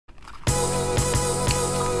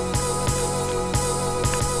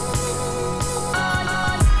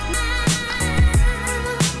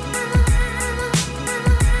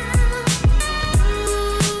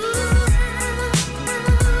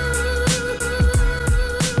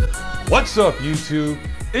What's up, YouTube?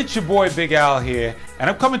 It's your boy Big Al here, and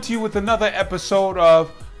I'm coming to you with another episode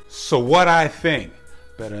of So What I Think,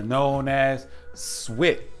 better known as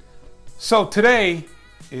SWIT. So today,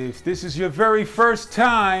 if this is your very first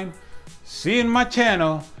time seeing my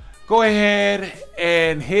channel, go ahead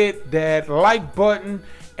and hit that like button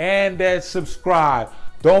and that subscribe.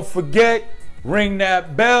 Don't forget, ring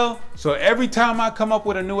that bell so every time I come up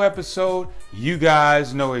with a new episode, you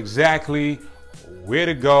guys know exactly where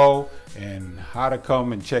to go and how to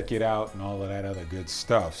come and check it out and all of that other good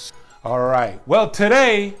stuff. All right, well,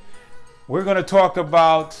 today we're going to talk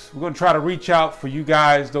about, we're going to try to reach out for you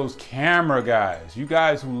guys, those camera guys, you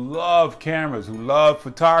guys who love cameras, who love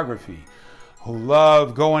photography, who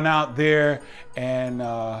love going out there and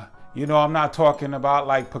you know, I'm not talking about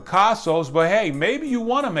like Picasso's, but hey, maybe you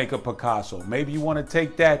want to make a Picasso, maybe you want to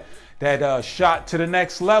take that shot to the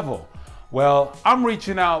next level. Well, I'm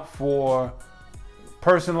reaching out for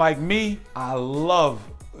person like me. I love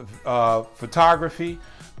photography,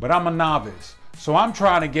 but I'm a novice. So I'm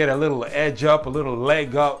trying to get a little edge up, a little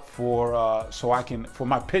leg up for for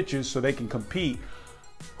my pictures so they can compete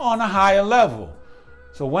on a higher level.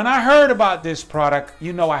 So when I heard about this product,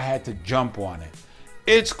 you know I had to jump on it.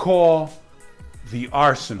 It's called the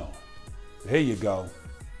Arsenal. There you go.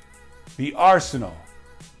 The Arsenal.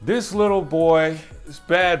 This little boy, this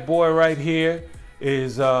bad boy right here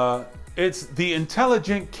is it's the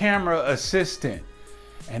intelligent camera assistant,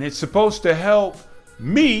 and it's supposed to help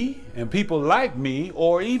me and people like me,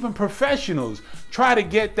 or even professionals, try to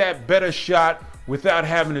get that better shot without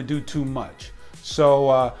having to do too much.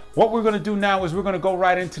 So what we're going to do now is we're going to go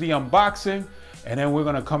right into the unboxing, and then we're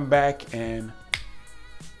going to come back and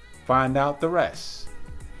find out the rest.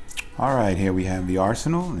 All right, here we have the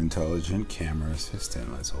Arsenal Intelligent Camera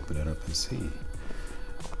Assistant. Let's open it up and see.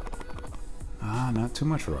 Not too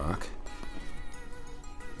much rock.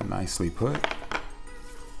 Nicely put.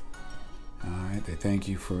 All right, they thank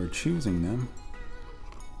you for choosing them.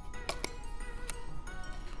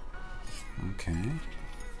 Okay,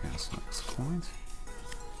 got some nice coins.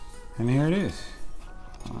 And here it is.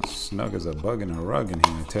 Oh, snug as a bug in a rug in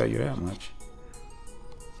here, I tell you that much.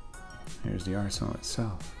 Here's the Arsenal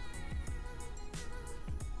itself.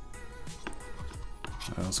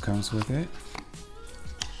 What else comes with it?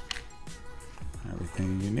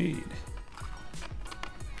 Everything you need.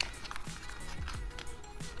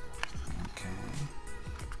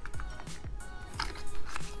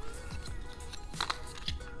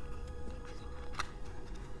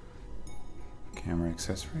 Camera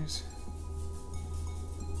accessories.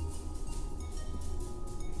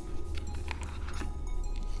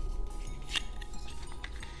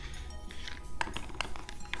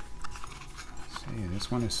 See, this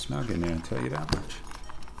one is snug in there, I'll tell you that much.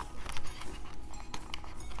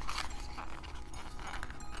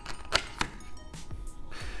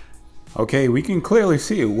 Okay, we can clearly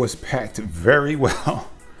see it was packed very well.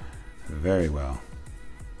 Very well.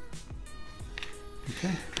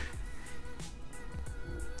 Okay.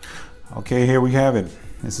 Okay, here we have it.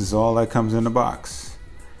 This is all that comes in the box.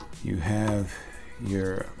 You have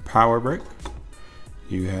your power brick.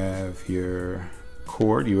 You have your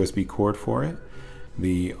cord, USB cord for it.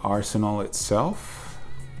 The Arsenal itself.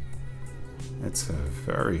 It's a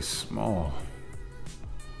very small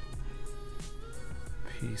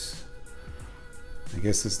piece. I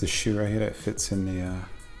guess it's the shoe right here that fits in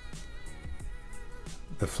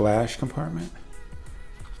the flash compartment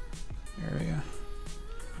area.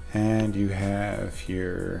 And you have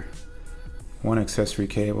your one accessory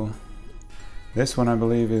cable. This one I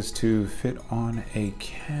believe is to fit on a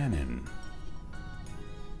Canon.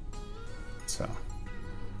 So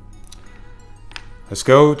let's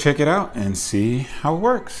go check it out and see how it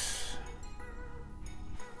works.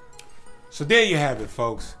 So there you have it,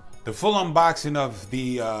 folks. The full unboxing of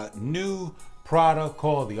the new product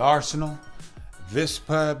called the Arsenal. This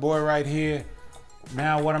bad boy right here.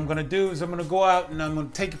 Now what I'm gonna do is I'm gonna go out and I'm gonna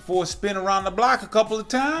take it for a spin around the block a couple of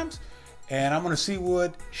times, and I'm gonna see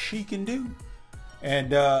what she can do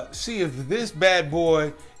and see if this bad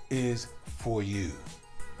boy is for you.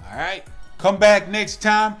 All right, come back next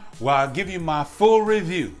time where I'll give you my full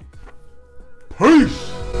review. Peace.